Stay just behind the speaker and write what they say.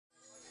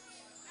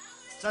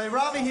So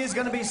Ravi here's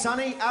going to be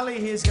Sunny, Ali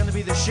here's going to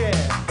be the Cher.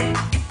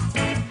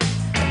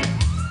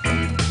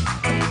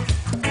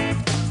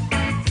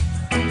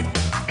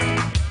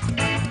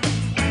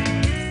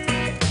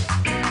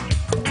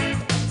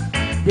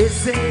 They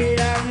say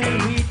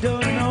that we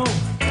don't know,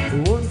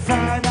 we won't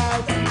find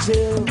out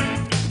until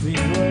we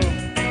grow.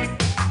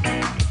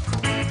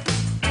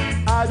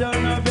 I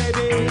don't know,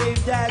 baby,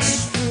 if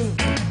that's true.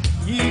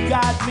 You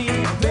got me,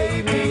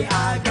 baby,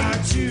 I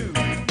got you.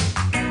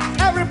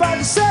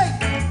 Everybody say,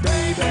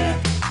 baby,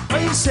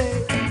 what you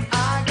say?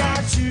 I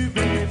got you,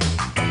 babe.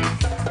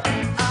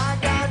 I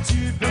got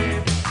you,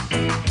 babe.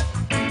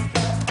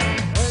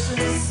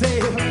 They say,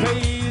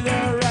 pay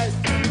the right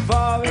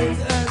for it,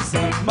 and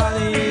some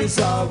money is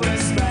always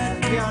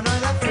spent. Yeah, I know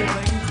that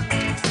feeling.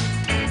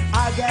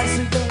 I guess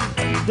you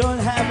don't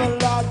have a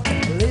lot,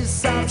 at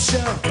least I'm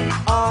sure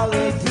all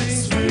the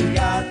things we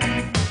got.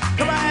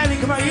 Come on, Annie,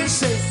 come on, you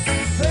sing.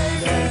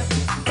 Baby,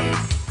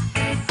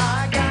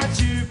 I got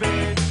you,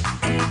 babe.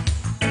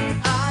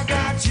 I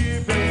got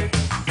you, babe.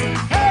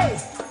 hey!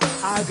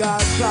 I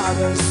got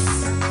flowers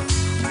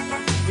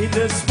in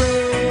the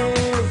spring.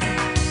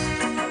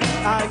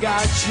 I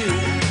got you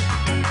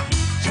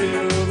to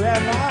wear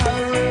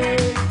my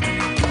ring.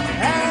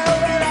 And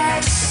when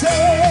I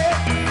say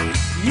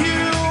you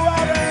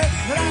are a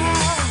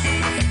clown,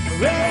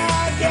 when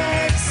I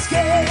get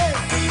scared,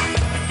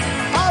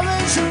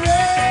 orange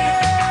rain.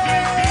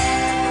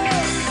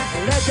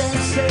 Let them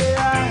say I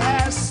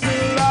asked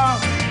too long.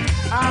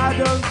 I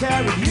don't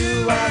care with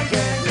you, I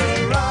can't go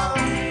wrong.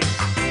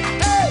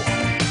 Hey!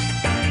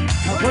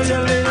 Now put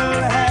your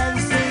little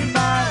hands in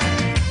mine.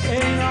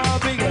 Ain't no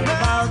bigger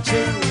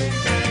mountain we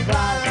can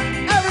climb.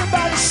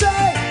 Everybody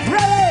say,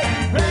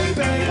 ready,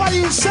 baby. What do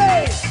you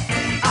say?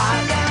 I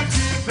got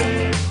you,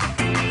 babe.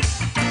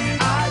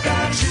 I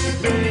got you,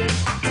 babe.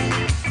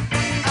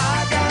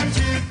 I got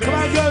you, babe. Come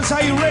on, girls, how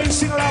you ready?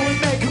 Sing along with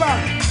me. Come on.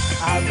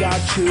 I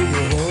got you to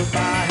hold my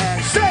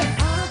hand. Sing.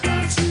 I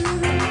got you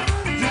to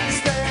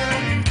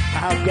understand.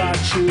 I've got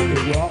you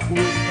to walk with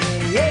me.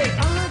 Yeah.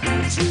 I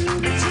got you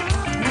to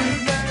talk with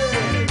me.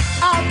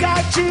 I've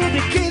got you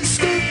to kiss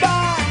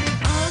goodbye.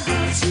 I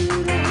got you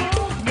to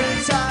hold me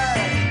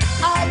tight.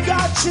 I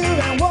got you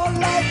and won't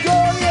let go.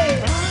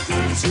 Yeah. I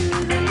got you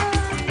to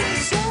love me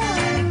so.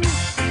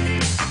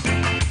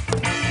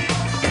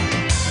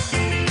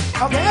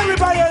 Okay,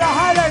 everybody at the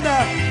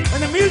Highlander,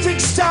 when the music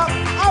stops,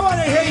 I want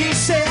to hear you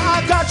say,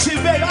 I got you,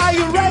 baby. Are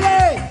you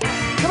ready?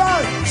 Come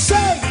on,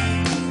 sing.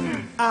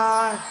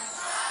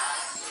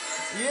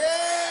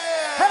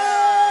 Yeah!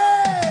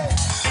 Hey!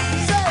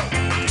 Say,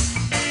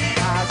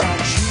 I got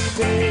you,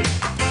 babe.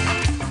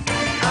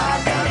 I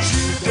got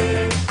you,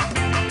 babe.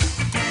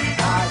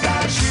 I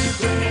got you,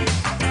 babe.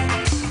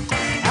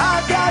 I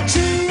got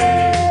you,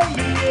 yeah,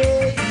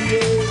 yeah,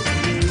 yeah,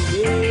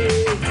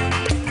 yeah.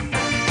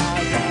 I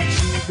got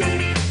you,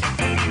 babe.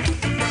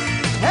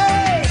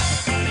 Hey!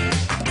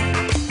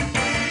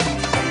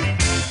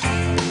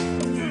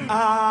 I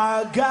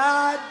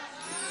got.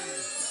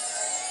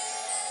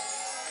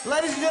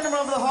 Ladies and gentlemen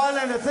of the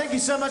Highlander, thank you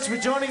so much for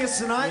joining us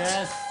tonight.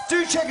 Yes.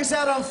 Do check us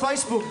out on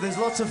Facebook. There's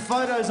lots of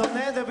photos on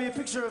there. There'll be a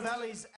picture of Ali's.